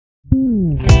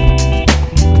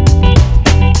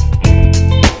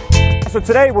So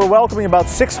today we're welcoming about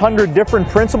 600 different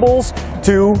principals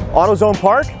to AutoZone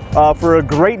Park for a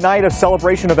great night of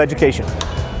celebration of education.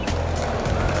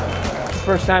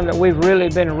 First time that we've really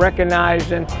been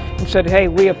recognized and said, hey,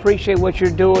 we appreciate what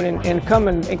you're doing and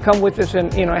come with us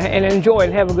and enjoy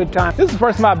and have a good time. This is the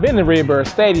first time I've been to Redbird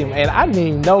Stadium, and I didn't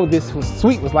even know this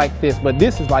suite was like this, but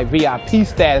this is like VIP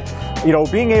status. You know,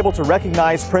 being able to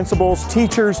recognize principals,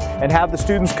 teachers, and have the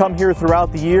students come here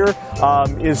throughout the year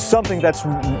is something that's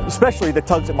especially that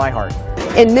tugs at my heart.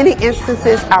 In many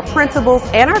instances, our principals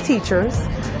and our teachers,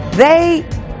 they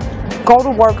go to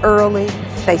work early,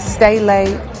 they stay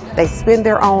late, they spend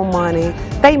their own money,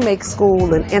 they make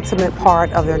school an intimate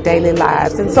part of their daily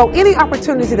lives. And so any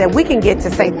opportunity that we can get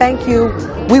to say thank you,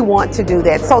 we want to do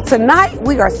that. So tonight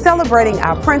we are celebrating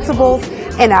our principals,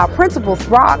 and our principals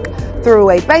rock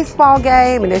through a baseball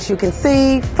game, and as you can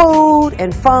see, food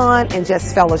and fun and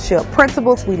just fellowship.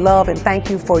 Principals, we love and thank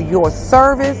you for your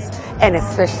service and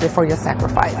especially for your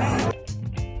sacrifice.